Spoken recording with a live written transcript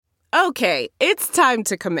Okay, it's time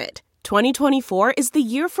to commit. 2024 is the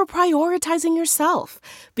year for prioritizing yourself.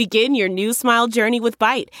 Begin your new smile journey with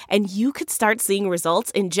Byte, and you could start seeing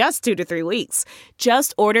results in just 2 to 3 weeks.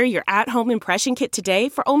 Just order your at-home impression kit today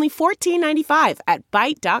for only $14.95 at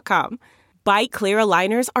Byte.com. Byte Clear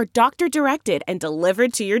aligners are doctor-directed and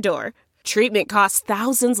delivered to your door. Treatment costs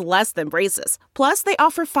thousands less than braces. Plus, they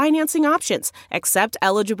offer financing options, accept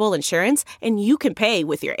eligible insurance, and you can pay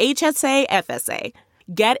with your HSA, FSA.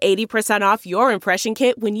 Get 80% off your impression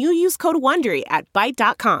kit when you use code WONDERY at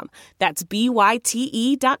Byte.com. That's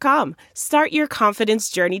BYTE.com. Start your confidence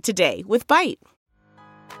journey today with Byte.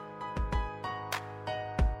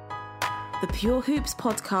 The Pure Hoops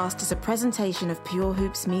podcast is a presentation of Pure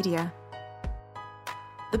Hoops Media.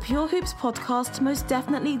 The Pure Hoops podcast most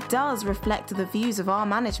definitely does reflect the views of our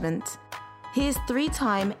management. Here's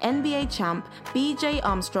three-time NBA champ BJ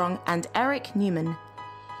Armstrong and Eric Newman.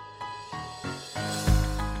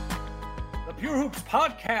 The Pure Hoops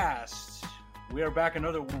podcast. We are back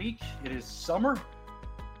another week. It is summer.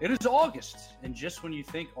 It is August. And just when you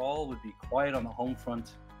think all would be quiet on the home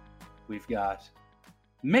front, we've got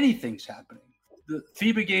many things happening. The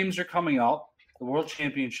FIBA games are coming up. The World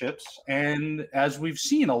Championships, and as we've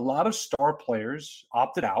seen, a lot of star players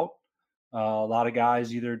opted out. A lot of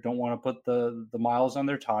guys either don't want to put the miles on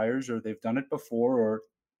their tires, or they've done it before, or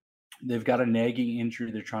they've got a nagging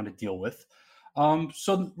injury they're trying to deal with.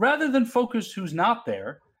 So rather than focus who's not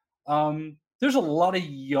there, there's a lot of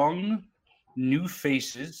young, new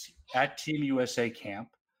faces at Team USA camp.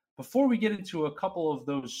 Before we get into a couple of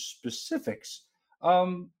those specifics,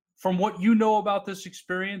 from what you know about this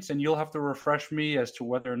experience, and you'll have to refresh me as to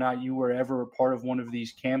whether or not you were ever a part of one of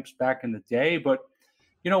these camps back in the day, but,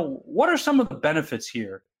 what are some of the benefits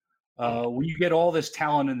here when you get all this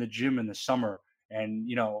talent in the gym in the summer and,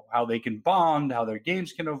 how they can bond, how their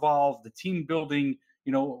games can evolve, the team building,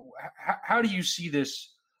 how do you see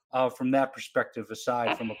this from that perspective,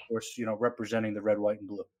 aside from, of course, representing the red, white, and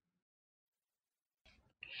blue?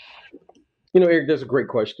 Eric, that's a great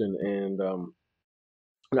question. And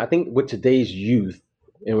I think with today's youth,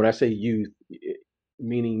 and when I say youth,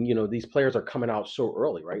 meaning, these players are coming out so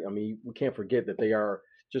early, right? I mean, we can't forget that they are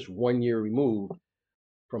just 1 year removed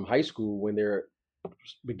from high school when they're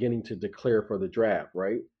beginning to declare for the draft,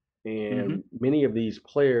 right? And many of these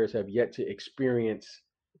players have yet to experience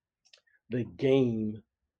the game,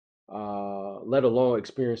 let alone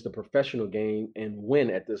experience the professional game and win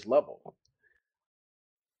at this level.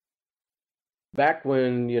 Back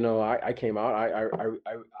when I came out,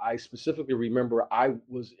 I specifically remember I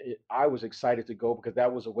was excited to go because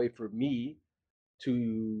that was a way for me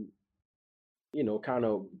to kind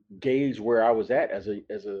of gauge where I was at as a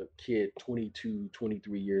kid, 22,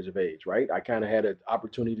 23 years of age, right? I kind of had an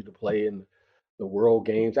opportunity to play in the World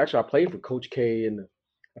Games. Actually, I played for Coach K in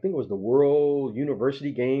I think it was the World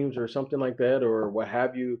University Games or something like that, or what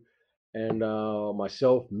have you. And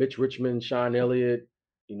myself, Mitch Richmond, Sean Elliott,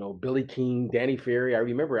 Billy King, Danny Ferry. I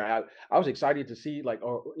remember I was excited to see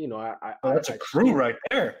That's a crew right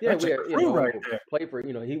there. Yeah, that's a crew right there. Play for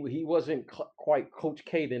he wasn't quite Coach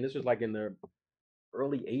K then. This was like in the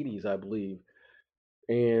early '80s, I believe.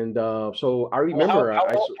 And so I remember. How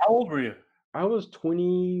old were you? I was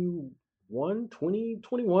 21,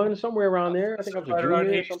 somewhere around there. I think I was a junior around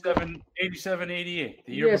or something. 87, 88.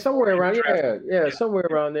 The year Yeah, somewhere around. yeah, somewhere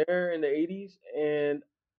around there in the '80s, and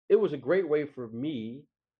it was a great way for me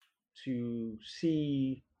to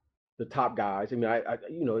see the top guys. I mean, I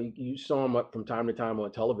you saw them up from time to time on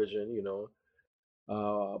television,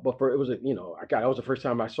 but that was the first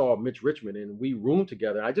time I saw Mitch Richmond, and we roomed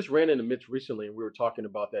together. I just ran into Mitch recently, and we were talking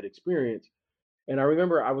about that experience. And I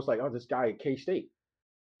remember I was like, oh, this guy at K-State.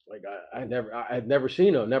 Like I had never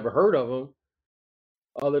seen him, never heard of him,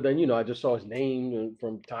 other than I just saw his name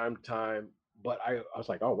from time to time. But I was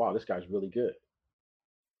like, oh wow, this guy's really good.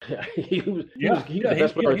 he was the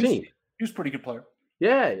best player on the team. He was a pretty good player.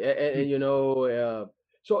 Yeah, and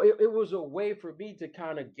so it was a way for me to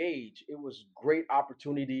kind of gauge. It was a great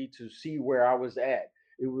opportunity to see where I was at.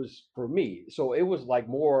 It was for me. So it was like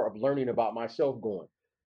more of learning about myself going.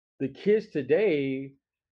 The kids today,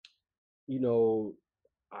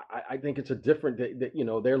 I think it's a different that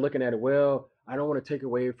they're looking at it. Well, I don't want to take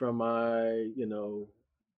away from my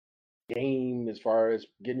game as far as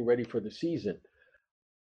getting ready for the season.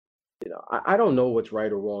 I don't know what's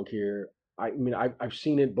right or wrong here. I mean, I've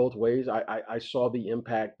seen it both ways. I saw the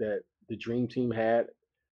impact that the Dream Team had.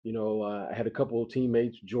 I had a couple of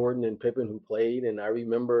teammates, Jordan and Pippen, who played, and I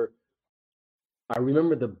remember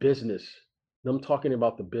the business. Them talking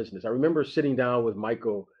about the business. I remember sitting down with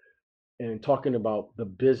Michael and talking about the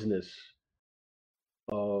business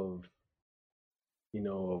of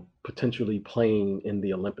of potentially playing in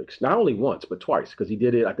the Olympics, not only once, but twice, because he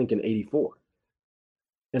did it, I think, in 84.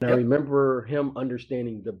 And I remember him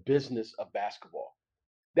understanding the business of basketball.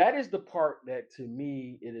 That is the part that, to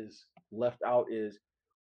me, it is left out is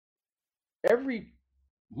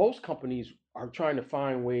most companies are trying to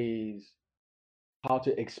find ways how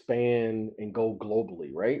to expand and go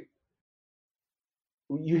globally, right?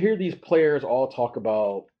 You hear these players all talk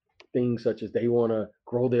about things such as they want to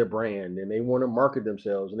grow their brand and they want to market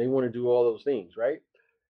themselves and they want to do all those things, right?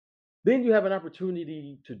 Then you have an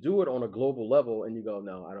opportunity to do it on a global level and you go,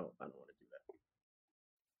 no, I don't want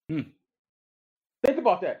to do that. Think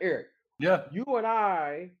about that, Eric. Yeah. You and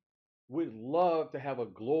I would love to have a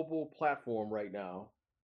global platform right now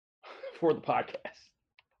for the podcast,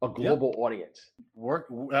 a global audience.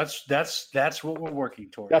 That's what we're working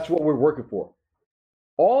towards. That's what we're working for.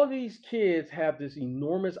 All these kids have this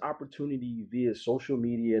enormous opportunity via social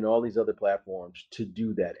media and all these other platforms to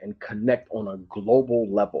do that and connect on a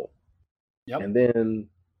global level. Yep. And then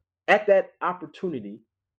at that opportunity,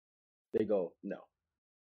 they go, no.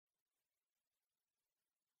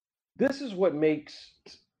 This is what makes,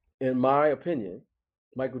 in my opinion,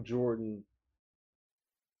 Michael Jordan,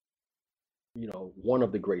 one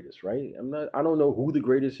of the greatest, right? I don't know who the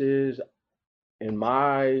greatest is. In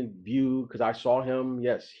my view, because I saw him,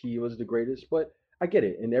 yes, he was the greatest, but I get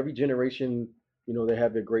it. In every generation, they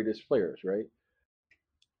have their greatest players, right?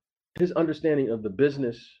 His understanding of the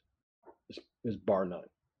business is bar none.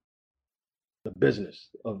 The business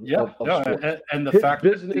of sport. And the his fact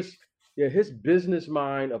business, his business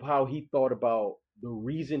mind of how he thought about the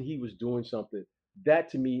reason he was doing something. That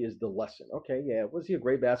to me is the lesson. Okay, yeah, was he a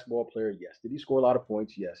great basketball player? Yes. Did he score a lot of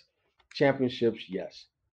points? Yes. Championships? Yes.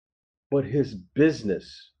 But his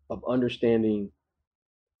business of understanding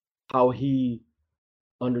how he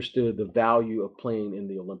understood the value of playing in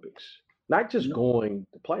the Olympics, not just going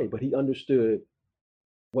to play, but he understood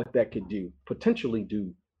what that could potentially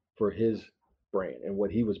do for his brand and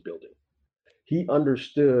what he was building. He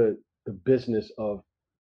understood the business of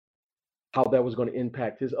how that was going to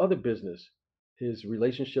impact his other business, his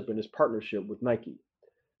relationship and his partnership with Nike.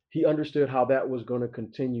 He understood how that was going to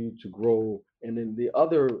continue to grow. And then the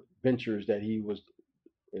other ventures that he was,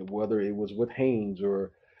 whether it was with Hanes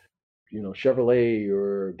or, Chevrolet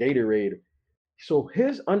or Gatorade. So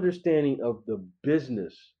his understanding of the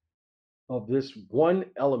business of this one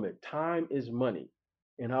element, time is money,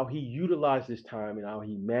 and how he utilized his time and how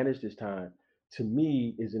he managed his time, to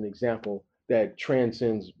me, is an example that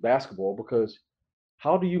transcends basketball, because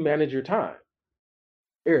how do you manage your time?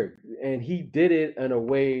 Eric, and he did it in a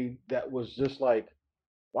way that was just like,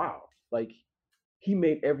 wow, like he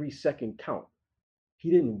made every second count.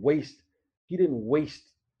 He didn't waste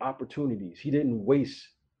opportunities. He didn't waste,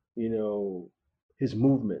 his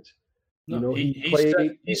movements. No, He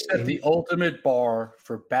played. he set the ultimate bar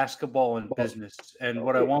for basketball and business. And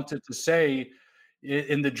what I wanted to say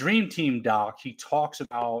in the Dream Team doc, he talks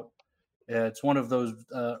about it's one of those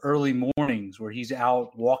early mornings where he's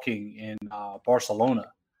out walking in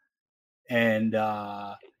Barcelona. And,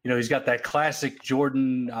 he's got that classic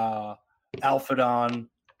Jordan outfit on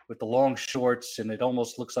with the long shorts, and it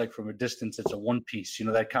almost looks like from a distance it's a one piece,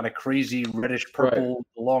 that kind of crazy reddish purple,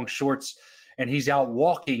 right, long shorts. And he's out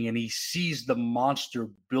walking and he sees the monster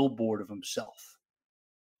billboard of himself.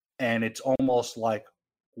 And it's almost like,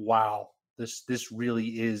 wow, this really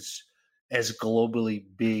is as globally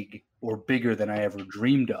big or bigger than I ever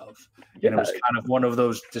dreamed of. Yeah. And it was kind of one of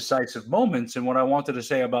those decisive moments. And what I wanted to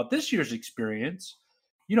say about this year's experience,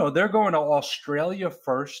 they're going to Australia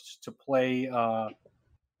first to play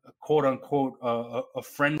quote unquote a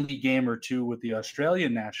friendly game or two with the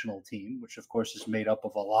Australian national team, which of course is made up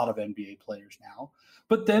of a lot of NBA players now.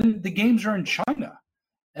 But then the games are in China,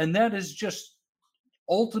 and that is just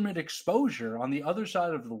ultimate exposure on the other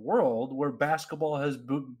side of the world, where basketball has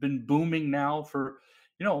been booming now for,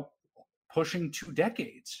 pushing 2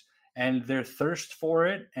 decades, and their thirst for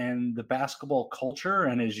it and the basketball culture.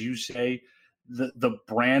 And as you say, the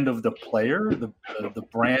brand of the player, the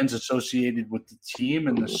brands associated with the team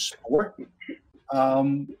and the sport,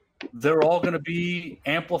 they're all going to be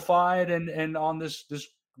amplified and on this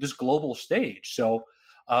global stage. So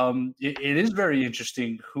it is very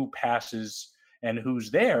interesting who passes and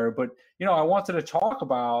who's there. But I wanted to talk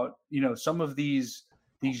about some of these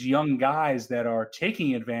young guys that are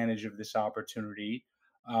taking advantage of this opportunity.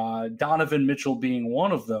 Donovan Mitchell being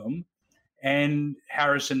one of them. And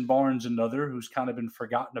Harrison Barnes, another, who's kind of been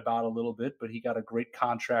forgotten about a little bit, but he got a great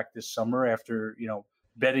contract this summer after,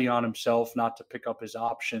 betting on himself not to pick up his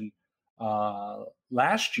option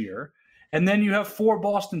last year. And then you have 4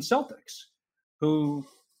 Boston Celtics who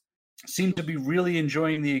seem to be really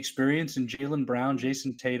enjoying the experience in Jaylen Brown,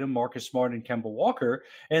 Jason Tatum, Marcus Smart, and Kemba Walker,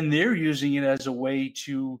 and they're using it as a way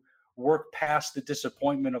to work past the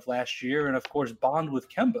disappointment of last year, and of course bond with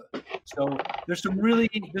Kemba. So there's some really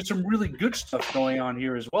good stuff going on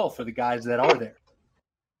here as well for the guys that are there.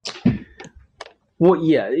 Well,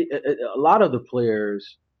 yeah, a lot of the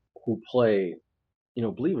players who play,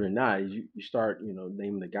 believe it or not, you start,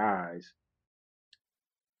 naming the guys.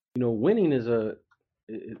 Winning is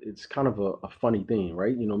it's kind of a funny thing,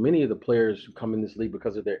 right? Many of the players who come in this league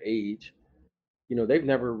because of their age, they've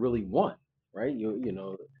never really won, right? You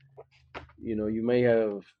may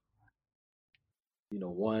have,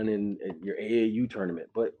 won in your AAU tournament,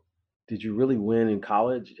 but did you really win in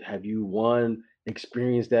college? Have you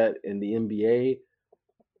experienced that in the NBA?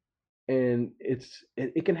 And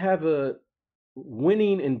it can have a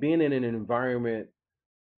winning and being in an environment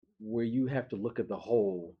where you have to look at the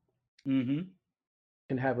whole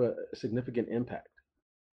can have a significant impact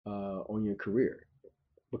on your career,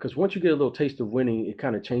 because once you get a little taste of winning, it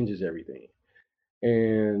kind of changes everything.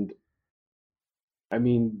 And I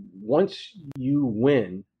mean, once you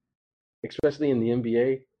win, especially in the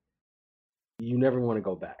NBA, you never want to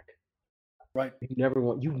go back. Right. You never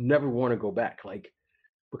want to go back, like,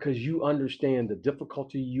 because you understand the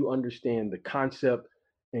difficulty, you understand the concept,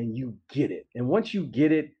 and you get it. And once you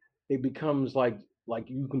get it, it becomes like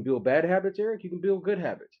you can build bad habits, Eric. You can build good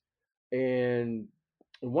habits. And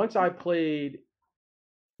once I played,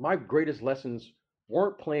 my greatest lessons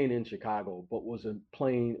weren't playing in Chicago, but was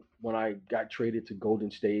playing when I got traded to Golden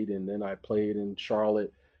State, and then I played in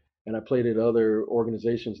Charlotte, and I played at other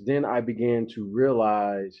organizations. Then I began to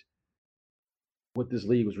realize what this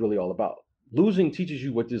league was really all about. Losing teaches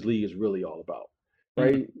you what this league is really all about,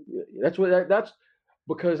 right? That's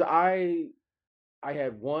because I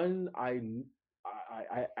had won. I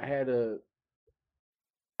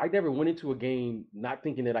never went into a game not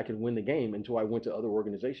thinking that I could win the game until I went to other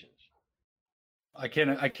organizations. I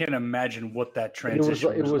can't imagine what that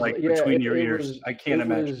transition was like between your ears. I can't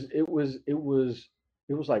imagine. It was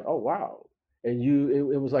like, oh wow, and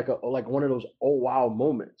it was like one of those oh wow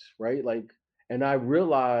moments, right? Like, and I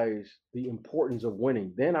realized the importance of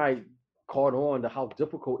winning. Then I caught on to how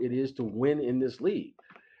difficult it is to win in this league,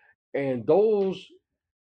 and those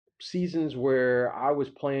seasons where I was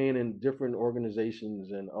playing in different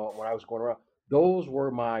organizations and when I was going around, those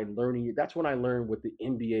were my learning. That's when I learned what the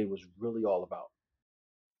NBA was really all about.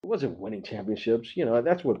 It wasn't winning championships,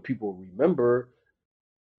 that's what people remember.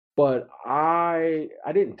 But I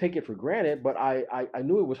didn't take it for granted, but I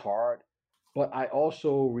knew it was hard, but I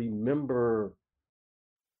also remember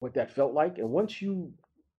what that felt like. And once you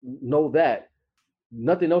know that,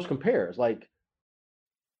 nothing else compares. Like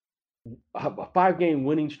a 5-game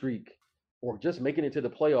winning streak or just making it to the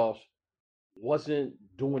playoffs wasn't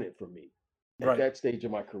doing it for me at that stage of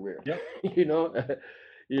my career. Yep.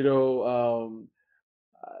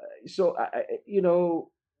 So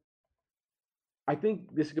I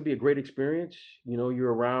think this could be a great experience.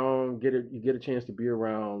 You're around, you get a chance to be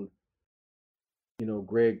around,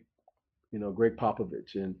 Greg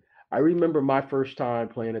Popovich. And I remember my first time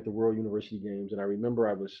playing at the World University Games, and I remember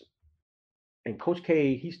and Coach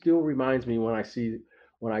K, he still reminds me when I see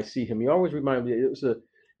him. He always reminds me it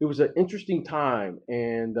was an interesting time,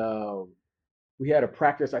 and we had a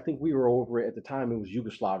practice. I think we were over at the time. It was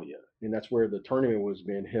Yugoslavia, and that's where the tournament was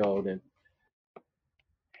being held. And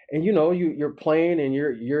you're playing, and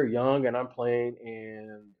you're young, and I'm playing,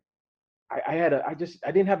 and I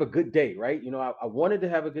didn't have a good day, right? I wanted to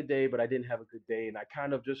have a good day, but I didn't have a good day, and I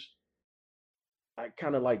kind of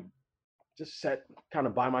like just sat kind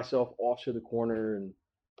of by myself off to the corner,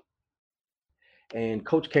 and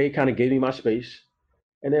Coach K kind of gave me my space.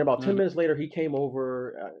 And then about 10 minutes later, he came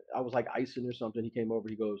over. I was like icing or something. He came over.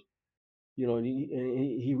 He goes, and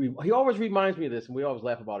he always reminds me of this, and we always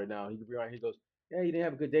laugh about it now. He goes, "Yeah, you didn't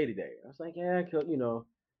have a good day today." I was like, "Yeah,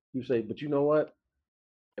 You say, but you know what?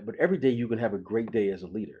 But every day you can have a great day as a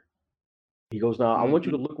leader." He goes, "Now I want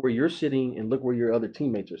you to look where you're sitting and look where your other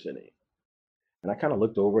teammates are sitting." And I kind of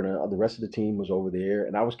looked over, and the rest of the team was over there,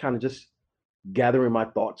 and I was kind of just gathering my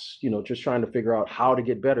thoughts, just trying to figure out how to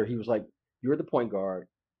get better. He was like, "You're the point guard.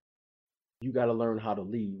 You got to learn how to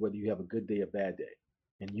lead, whether you have a good day or bad day,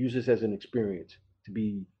 and use this as an experience to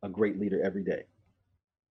be a great leader every day."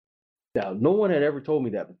 Now, no one had ever told me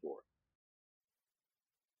that before.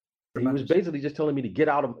 He was basically just telling me to get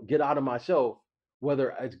out of myself, whether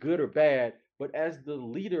it's good or bad. But as the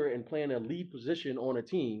leader and playing a lead position on a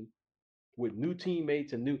team with new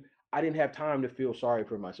teammates I didn't have time to feel sorry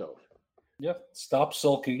for myself. Yeah, stop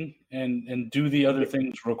sulking and do the other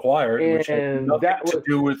things required, And which has nothing to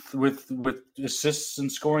do with assists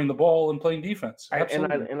and scoring the ball and playing defense.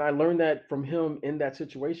 Absolutely. And I learned that from him in that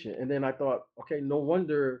situation. And then I thought, okay, no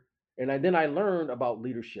wonder. And then I learned about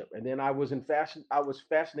leadership. And then I was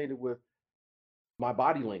fascinated with my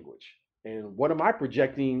body language and what am I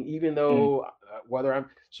projecting, even though whether I'm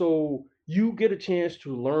so you get a chance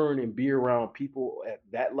to learn and be around people at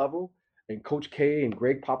that level, and Coach K and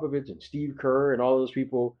Greg Popovich and Steve Kerr and all those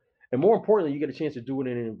people, and more importantly, you get a chance to do it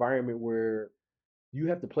in an environment where you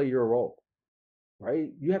have to play your role, right?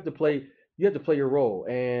 You have to play your role,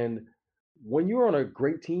 and when you're on a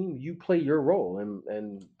great team, you play your role,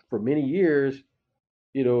 and for many years,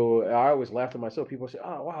 I always laugh at myself. People say,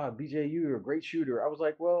 "Oh, wow, BJ, you're a great shooter." I was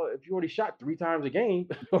like, "Well, if you already shot 3 times a game,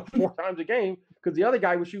 or 4 times a game, because the other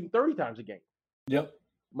guy was shooting 30 times a game." Yep.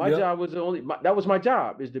 My job was that was my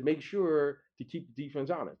job, is to make sure to keep the defense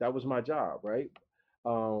honest. That was my job, right?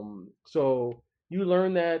 So you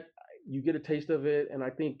learn that, you get a taste of it, and I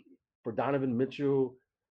think for Donovan Mitchell,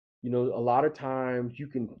 a lot of times you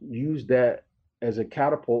can use that as a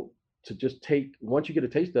catapult to just take. Once you get a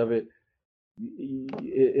taste of it,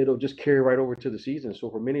 it'll just carry right over to the season. So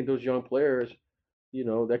for many of those young players,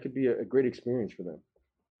 that could be a great experience for them.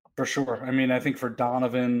 For sure. I mean, I think for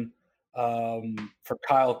Donovan, for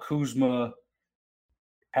Kyle Kuzma,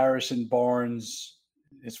 Harrison Barnes,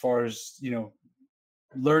 as far as,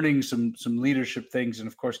 learning some leadership things, and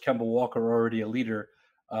of course, Kemba Walker already a leader.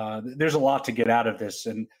 There's a lot to get out of this.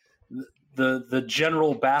 And the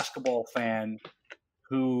general basketball fan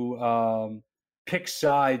who picks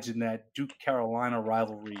sides in that Duke Carolina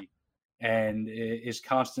rivalry and is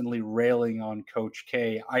constantly railing on Coach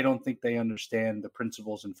K, I don't think they understand the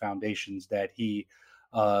principles and foundations that he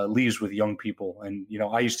leaves with young people. And,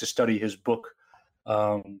 I used to study his book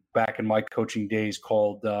back in my coaching days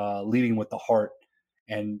called Leading with the Heart.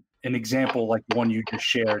 And an example like the one you just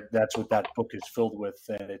shared, that's what that book is filled with.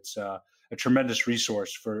 And it's a tremendous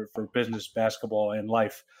resource for business, basketball, and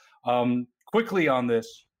life. Quickly on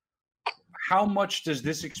this, how much does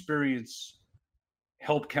this experience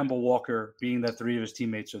help Kemba Walker, being that 3 of his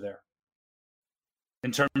teammates are there,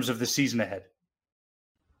 in terms of the season ahead?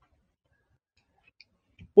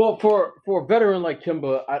 Well, for a veteran like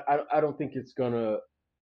Kemba, I don't think it's gonna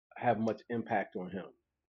have much impact on him,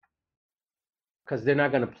 because they're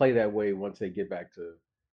not gonna play that way once they get back to.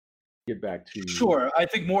 Sure, I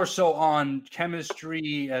think more so on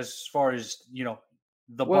chemistry, as far as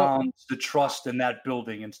the bonds, the trust in that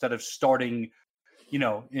building, instead of starting,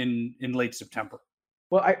 in late September.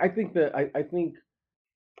 Well, I think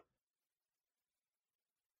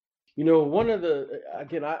one of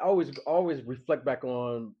again, I always reflect back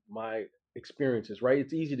on my experiences, right?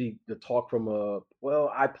 It's easy to talk from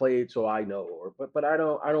I played, so I know, but I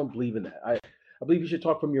don't believe in that. I believe you should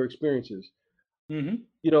talk from your experiences. Mm-hmm.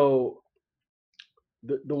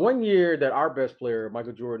 The 1 year that our best player,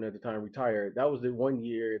 Michael Jordan at the time, retired, that was the 1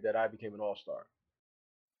 year that I became an all-star.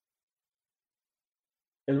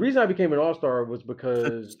 And the reason I became an all-star was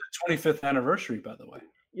because it's the 25th anniversary, by the way.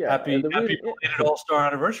 Yeah, happy all-star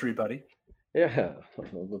anniversary, buddy. Yeah,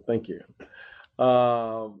 well, thank you.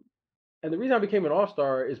 And the reason I became an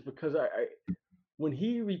all-star is because when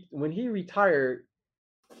he retired,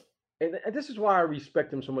 and this is why I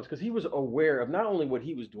respect him so much, because he was aware of not only what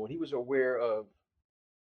he was doing, he was aware of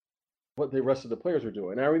what the rest of the players were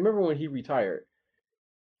doing. And I remember when he retired,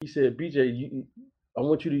 he said, "BJ, I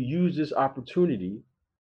want you to use this opportunity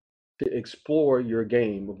to explore your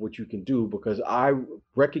game of what you can do, because I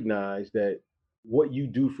recognize that what you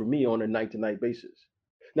do for me on a night-to-night basis."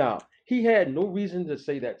 Now, he had no reason to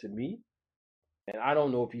say that to me, and I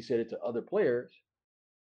don't know if he said it to other players,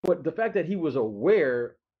 but the fact that he was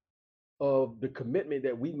aware of the commitment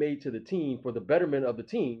that we made to the team for the betterment of the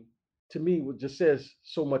team, to me, just says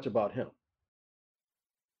so much about him.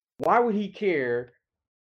 Why would he care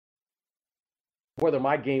whether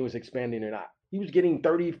my game was expanding or not? He was getting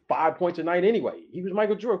 35 points a night anyway. He was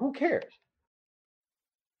Michael Jordan. Who cares?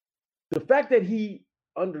 The fact that he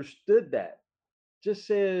understood that just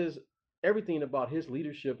says everything about his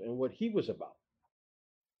leadership and what he was about.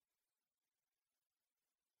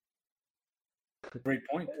 Great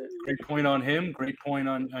point. Great point on him. Great point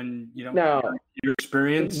on now, your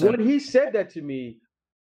experience. When he said that to me,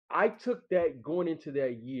 I took that going into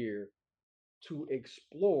that year to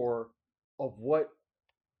explore of what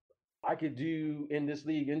I could do in this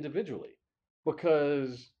league individually,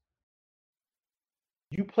 because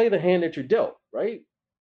you play the hand that you're dealt, right?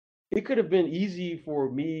 It could have been easy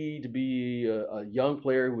for me to be a young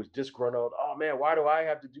player who was disgruntled. Oh man, why do I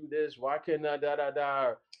have to do this? Why can't I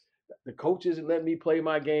The coach isn't letting me play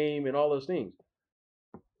my game and all those things.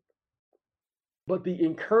 But the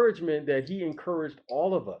encouragement that he encouraged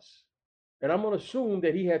all of us, and I'm going to assume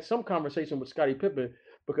that he had some conversation with Scottie Pippen,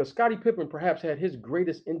 because Scottie Pippen perhaps had his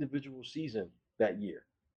greatest individual season that year.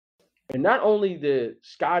 And not only did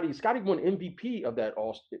Scottie won MVP of that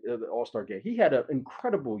All-Star game. He had an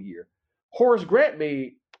incredible year. Horace Grant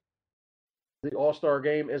made the All-Star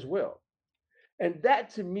game as well. And that,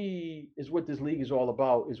 to me, is what this league is all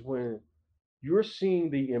about, is when you're seeing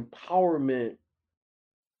the empowerment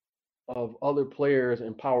of other players,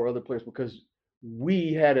 empower other players, because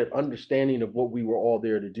we had an understanding of what we were all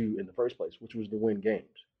there to do in the first place, which was to win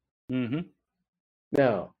games. Mm-hmm.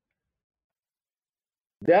 Now,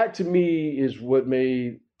 that to me is what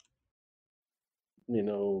made,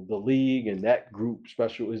 the league and that group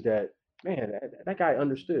special, is that, man, that guy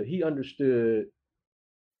understood. He understood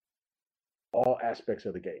all aspects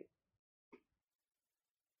of the game.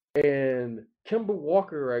 And Kemba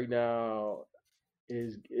Walker right now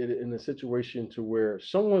is in a situation to where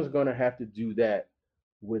someone's going to have to do that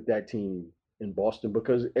with that team in Boston,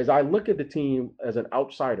 because as I look at the team as an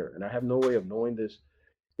outsider, and I have no way of knowing this,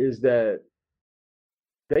 is that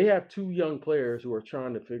they have two young players who are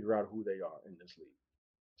trying to figure out who they are in this league.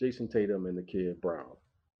 Jason Tatum and the kid Brown.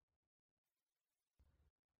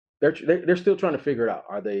 They're still trying to figure it out.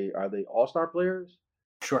 Are they all-star players?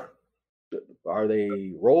 Sure. Are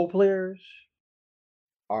they role players?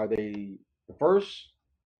 Are they the first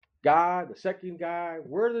guy, the second guy?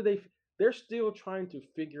 They're still trying to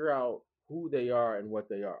figure out who they are and what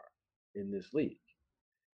they are in this league.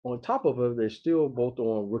 On top of it, they're still both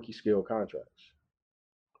on rookie scale contracts.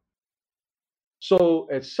 So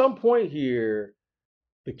at some point here,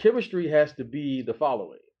 the chemistry has to be the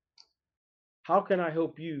following. How can I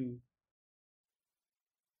help you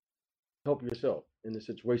help yourself in this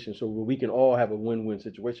situation, so we can all have a win-win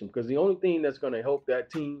situation? Because the only thing that's going to help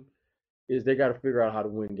that team is they got to figure out how to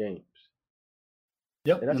win games.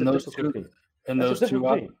 Yep, and those two, those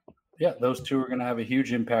two are going to have a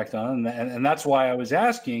huge impact on it, and that's why I was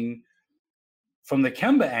asking from the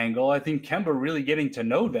Kemba angle. I think Kemba really getting to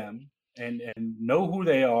know them and know who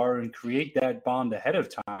they are and create that bond ahead of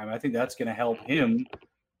time, I think that's going to help him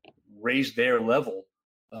raise their level.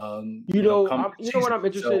 You know what I'm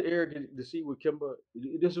interested, Eric, to see with Kemba.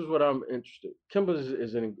 This is what I'm interested. Kemba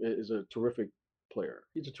is a terrific player.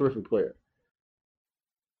 He's a terrific player.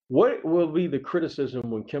 What will be the criticism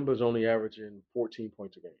when Kemba's only averaging 14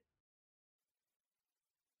 points a game?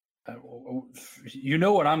 You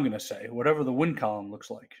know what I'm going to say, whatever the win column looks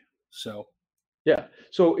like. So, yeah.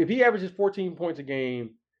 So if he averages 14 points a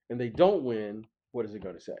game and they don't win, what is it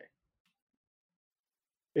going to say?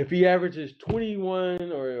 If he averages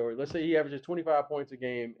 21, or let's say he averages 25 points a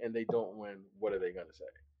game and they don't win, what are they going to say?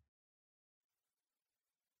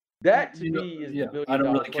 That to me is the $1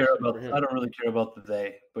 billion question for him. I don't really care about the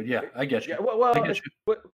they, but yeah, I get you. Yeah, well, I get you.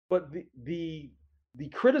 But the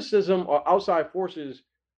criticism or outside forces,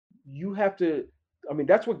 you have to. I mean,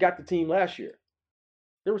 that's what got the team last year.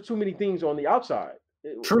 There was too many things on the outside.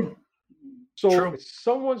 True. So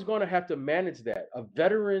someone's going to have to manage that. A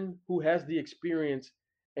veteran who has the experience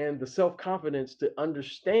and the self-confidence to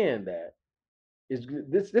understand that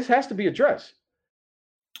this has to be addressed.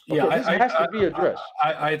 Okay, this has to be addressed.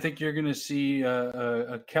 I think you're going to see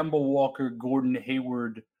a Kemba Walker, Gordon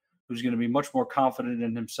Hayward, who's going to be much more confident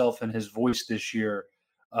in himself and his voice this year,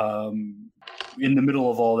 in the middle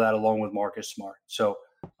of all that, along with Marcus Smart. So,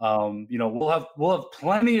 we'll have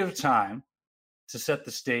plenty of time to set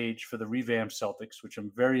the stage for the revamped Celtics, which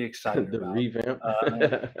I'm very excited about.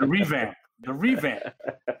 The revamp.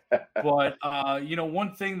 But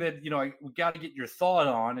one thing that we got to get your thought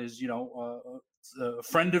on is a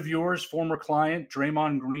friend of yours, former client,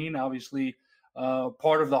 Draymond Green, obviously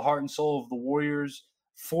part of the heart and soul of the Warriors,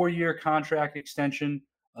 4-year contract extension,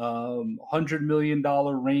 $100 million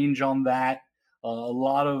range on that. A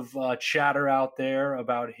lot of chatter out there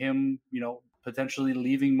about him, potentially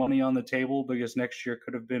leaving money on the table, because next year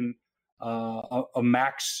could have been a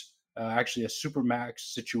max, actually a super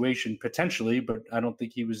max situation potentially, but I don't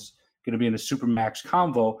think he was going to be in a super max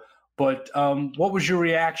convo. But what was your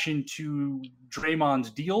reaction to Draymond's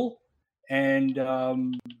deal? And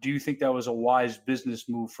do you think that was a wise business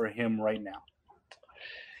move for him right now?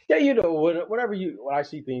 Yeah, when I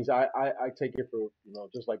see things, I take it for,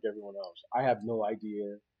 just like everyone else. I have no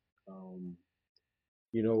idea.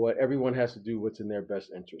 Everyone has to do what's in their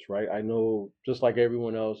best interest, right? I know, just like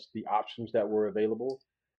everyone else, the options that were available.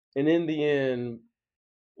 And in the end,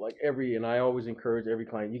 and I always encourage every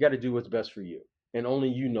client, you got to do what's best for you. And only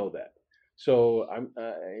you know that. So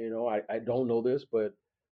I don't know this, but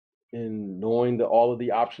in knowing all of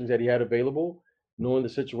the options that he had available, knowing the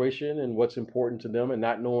situation and what's important to them, and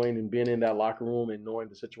not knowing and being in that locker room and knowing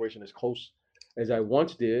the situation as close as I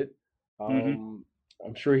once did. Mm-hmm.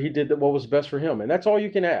 I'm sure he did what was best for him, and that's all you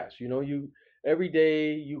can ask. You every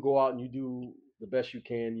day you go out and you do the best you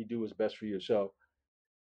can. You do what's best for you. So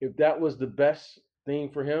if that was the best thing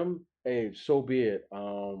for him, hey, so be it.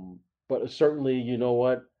 But certainly, you know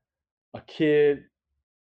what, a kid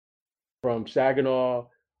from Saginaw,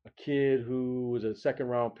 a kid who was a second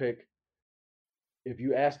round pick. If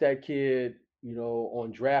you ask that kid,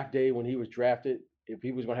 on draft day when he was drafted, if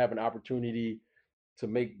he was going to have an opportunity to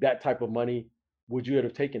make that type of money, would you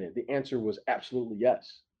have taken it? The answer was absolutely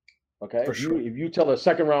yes. Okay. For sure. If you tell a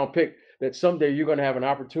second round pick that someday you're going to have an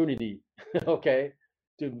opportunity, okay,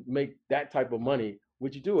 to make that type of money,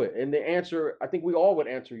 would you do it? And the answer, I think we all would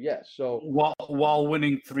answer yes. So while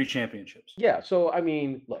winning 3 championships. Yeah. So I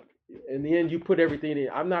mean, look, in the end, you put everything in.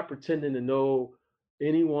 I'm not pretending to know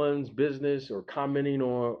anyone's business or commenting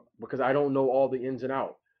on, because I don't know all the ins and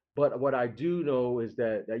outs. But what I do know is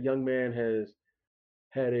that that young man has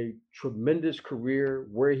had a tremendous career.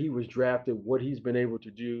 Where he was drafted, what he's been able to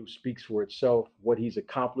do speaks for itself. What he's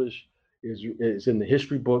accomplished is in the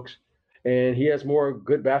history books, and he has more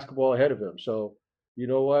good basketball ahead of him. So you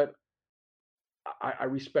know what? I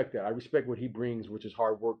respect that. I respect what he brings, which is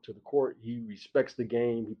hard work to the court. He respects the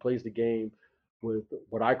game. He plays the game with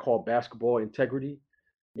what I call basketball integrity,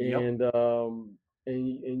 Yep.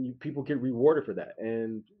 and people get rewarded for that.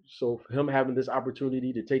 And so for him having this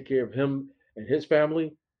opportunity to take care of him and his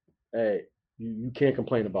family, hey, you can't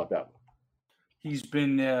complain about that one. He's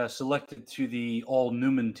been selected to the All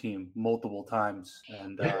Newman team multiple times,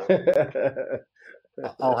 and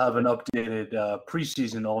I'll have an updated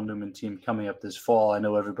preseason All Newman team coming up this fall. I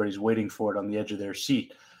know everybody's waiting for it on the edge of their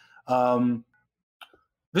seat.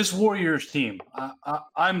 This Warriors team,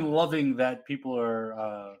 I'm loving that people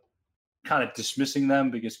are kind of dismissing them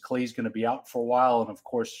because Clay's going to be out for a while, and of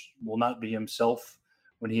course will not be himself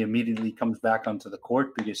when he immediately comes back onto the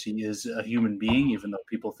court, because he is a human being, even though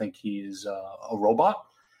people think he is a robot.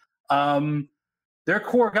 They're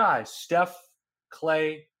core guys: Steph,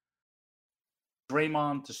 Clay,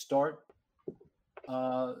 Draymond to start.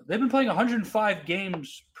 They've been playing 105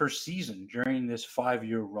 games per season during this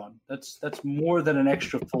 5-year run. That's more than an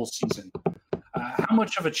extra full season. How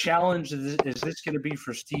much of a challenge is this going to be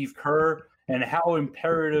for Steve Kerr, and how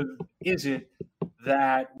imperative is it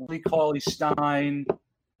that Willie Cauley-Stein,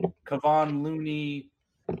 Kevon Looney,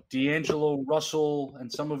 D'Angelo Russell,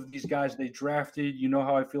 and some of these guys they drafted, you know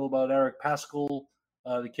how I feel about Eric Paschal,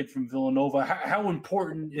 the kid from Villanova. How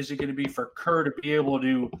important is it going to be for Kerr to be able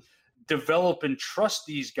to develop and trust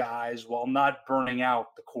these guys while not burning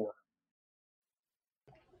out the core?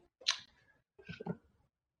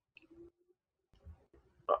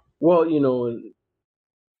 Well,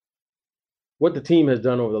 what the team has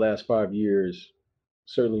done over the last 5 years,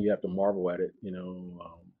 certainly you have to marvel at it,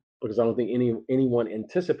 because I don't think anyone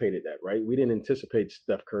anticipated that, right? We didn't anticipate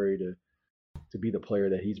Steph Curry to be the player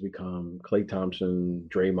that he's become, Klay Thompson,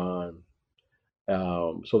 Draymond.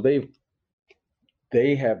 So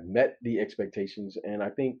they have met the expectations, and I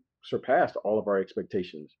think surpassed all of our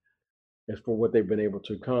expectations as for what they've been able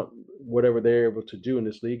to whatever they're able to do in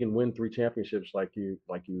this league and win 3 championships, like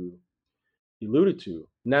you alluded to.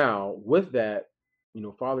 Now, with that,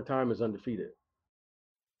 Father Time is undefeated,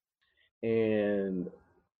 and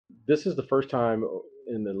this is the first time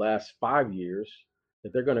in the last 5 years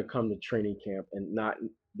that they're going to come to training camp and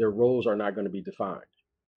their roles are not going to be defined.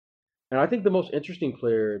 And I think the most interesting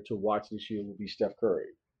player to watch this year will be Steph Curry,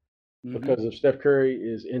 because if Steph Curry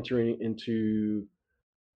is entering into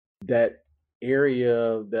that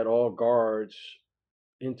area that all guards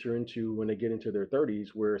enter into when they get into their 30s,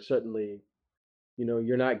 where suddenly,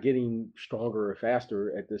 you're not getting stronger or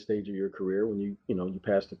faster at this stage of your career. When you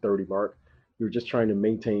pass the 30 mark, you're just trying to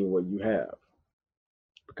maintain what you have,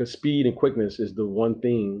 because speed and quickness is the one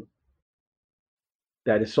thing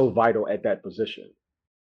that is so vital at that position.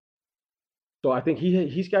 So I think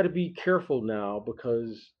he's got to be careful now,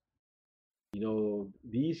 because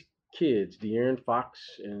these kids, De'Aaron Fox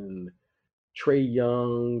and Trae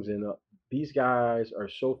Youngs, and these guys are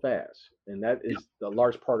so fast, and that is a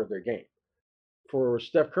large part of their game. For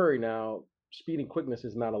Steph Curry now, speed and quickness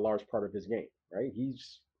is not a large part of his game, right?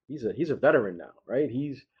 He's a veteran now, right?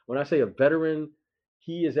 When I say a veteran,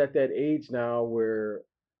 he is at that age now where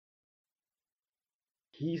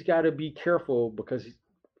he's got to be careful, because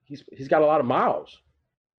he's got a lot of miles.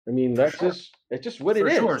 I mean, it's just what it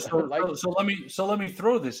is. Sure. So let me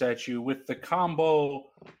throw this at you with the combo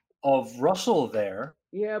of Russell there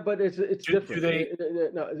Yeah, but it's different. Do they?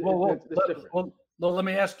 No, it's different. Well, let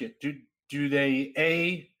me ask you: Do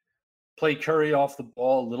they play Curry off the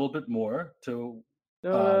ball a little bit more to?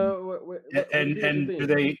 And do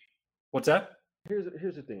they? What's that? Here's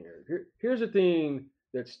the thing, Eric. Here's the thing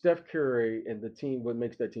that Steph Curry and the team, what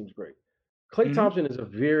makes that team's great. Klay Thompson is a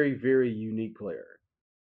very, very unique player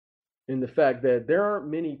in the fact that there aren't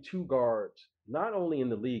many two guards, not only in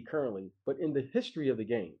the league currently, but in the history of the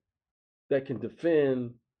game, that can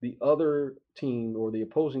defend the other team or the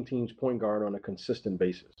opposing team's point guard on a consistent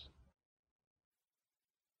basis.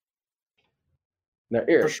 Now,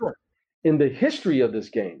 Eric, For sure. In the history of this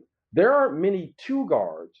game, there aren't many two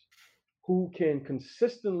guards who can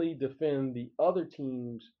consistently defend the other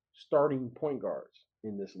team's starting point guards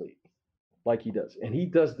in this league like he does. And he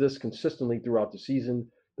does this consistently throughout the season,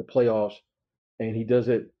 the playoffs, and he does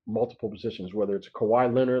it multiple positions, whether it's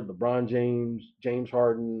Kawhi Leonard, LeBron James, James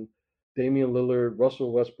Harden, Damian Lillard,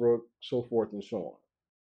 Russell Westbrook, so forth and so on.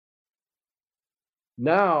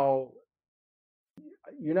 Now,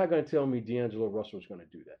 you're not going to tell me D'Angelo Russell is going to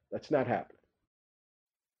do that. That's not happening.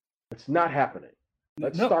 It's not happening.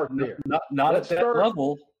 Let's start there. Not at that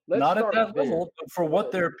level. Not at that level. But for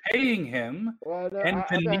what they're paying him, and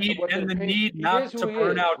the need not to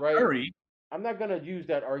burn out Curry. I'm not going to use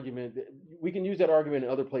that argument. We can use that argument in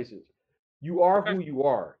other places. You are who you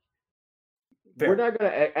are. Fair. We're not going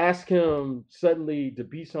to ask him suddenly to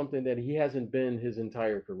be something that he hasn't been his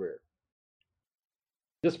entire career.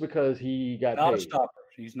 Just because he got not paid. A stopper.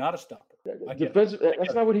 He's not a stopper.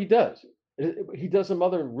 That's not what he does. He does some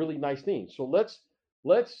other really nice things. So let's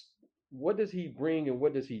what does he bring and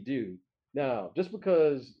what does he do? Now, just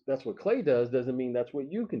because that's what Klay does doesn't mean that's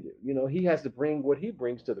what you can do. You know, he has to bring what he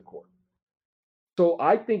brings to the court. So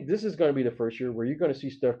I think this is going to be the first year where you're going to see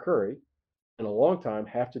Steph Curry in a long time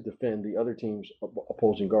have to defend the other team's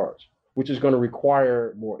opposing guards, which is going to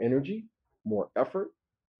require more energy, more effort,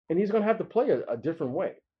 and he's going to have to play a different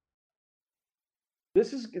way.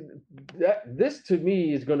 This to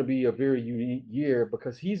me is going to be a very unique year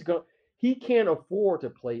because he can't afford to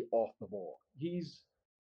play off the ball.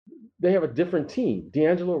 They have a different team.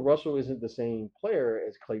 D'Angelo Russell isn't the same player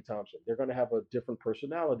as Klay Thompson. They're going to have a different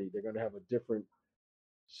personality. They're going to have a different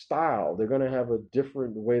style. They're going to have a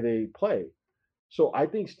different way they play. So I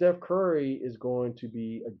think Steph Curry is going to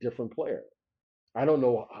be a different player. I don't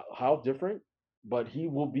know how different, but he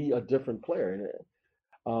will be a different player.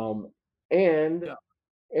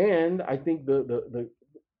 And I think the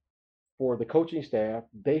for the coaching staff,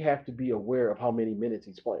 they have to be aware of how many minutes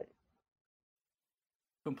he's playing.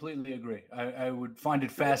 Completely agree. I would find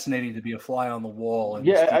it fascinating to be a fly on the wall. And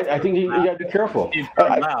I think you got to be careful.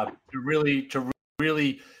 To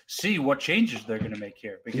really see what changes they're going to make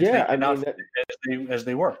here, because they cannot as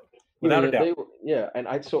they were, without a doubt.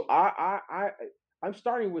 I'm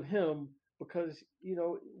starting with him because, you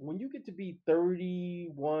know, when you get to be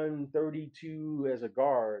 31, 32 as a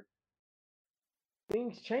guard,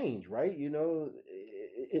 things change, right? You know,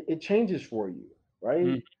 it changes for you, right?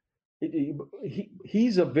 Mm.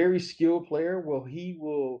 He's a very skilled player. Well, he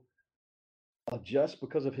will adjust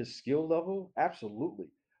because of his skill level. Absolutely.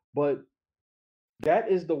 But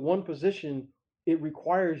that is the one position it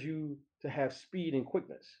requires you to have speed and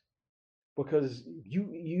quickness, because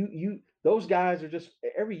you those guys are just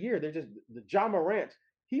every year they're just the Ja Morant.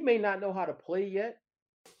 He may not know how to play yet,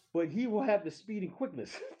 but he will have the speed and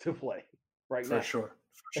quickness to play now. For sure.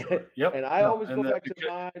 Yep. And I always go back to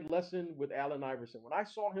my lesson with Allen Iverson. When I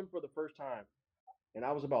saw him for the first time, and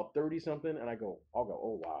I was about 30-something, and I'll go,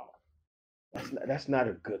 oh wow, that's not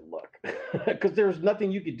a good look, because there's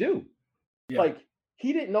nothing you could do. Yeah. Like,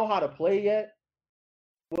 he didn't know how to play yet,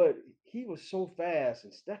 but he was so fast,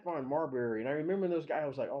 and Stephon Marbury, and I remember those guys. I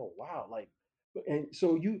was like, oh wow, like, and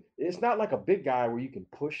so it's not like a big guy where you can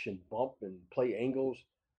push and bump and play angles.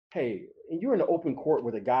 Hey, and you're in the open court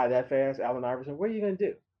with a guy that fast, Allen Iverson. What are you gonna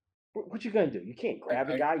do? What you gonna do? You can't grab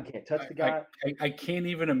the guy. You can't touch the guy. I can't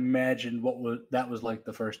even imagine what that was like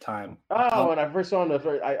the first time. Oh, when I first saw him,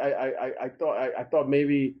 I thought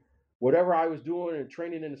maybe whatever I was doing and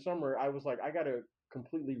training in the summer, I was like, I gotta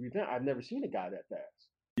completely revamp. I've never seen a guy that fast.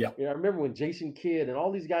 Yeah. You know, I remember when Jason Kidd and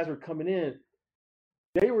all these guys were coming in,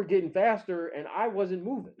 they were getting faster and I wasn't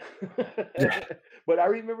moving. But I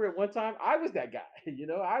remember at one time I was that guy, you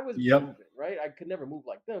know, I was moving, right? I could never move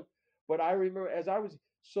like them. But I remember as I was,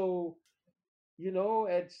 so, you know,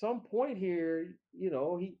 at some point here, you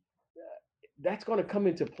know, that's going to come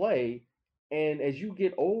into play. And as you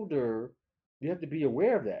get older, you have to be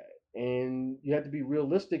aware of that and you have to be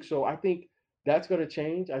realistic. So I think that's going to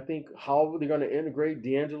change. I think how they're going to integrate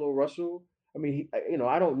D'Angelo Russell. I mean,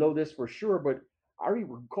 I don't know this for sure, but I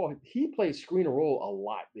recall he played screen and roll a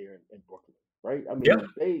lot there in Brooklyn, right? I mean,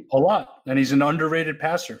 yeah, a lot. And he's an underrated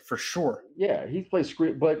passer for sure. Yeah, he plays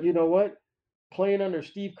screen. But you know what? Playing under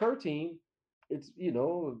Steve Kerr team, it's,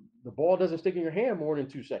 the ball doesn't stick in your hand more than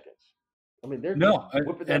 2 seconds. I mean, they're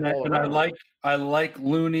whipping that ball around. I like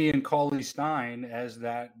Looney and Cauley Stein as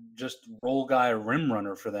that just roll guy rim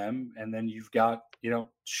runner for them, and then you've got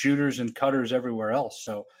shooters and cutters everywhere else.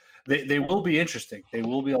 So they will be interesting. They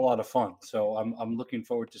will be a lot of fun. So I'm looking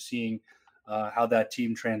forward to seeing how that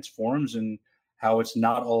team transforms and how it's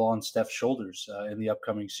not all on Steph's shoulders in the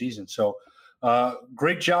upcoming season. So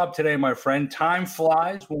great job today, my friend. Time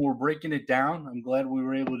flies when we're breaking it down. I'm glad we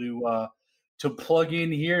were able to plug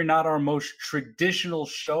in here. Not our most traditional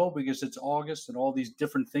show because it's August and all these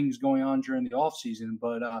different things going on during the off season,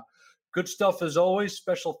 but good stuff as always.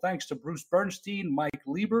 Special thanks to Bruce Bernstein, Mike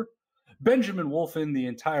Lieber, Benjamin Wolfen, the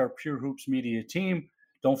entire Pure Hoops media team.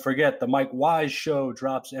 Don't forget, the Mike Wise Show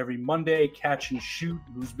drops every Monday. Catch and Shoot,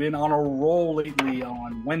 who's been on a roll lately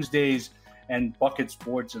on Wednesdays, and Buckets,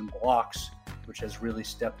 Boards, and Blocks, which has really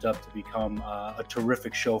stepped up to become a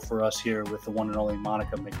terrific show for us here with the one and only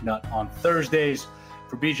Monica McNutt on Thursdays.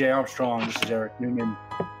 For BJ Armstrong, this is Eric Newman.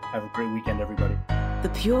 Have a great weekend, everybody.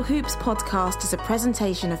 The Pure Hoops podcast is a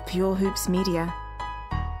presentation of Pure Hoops Media.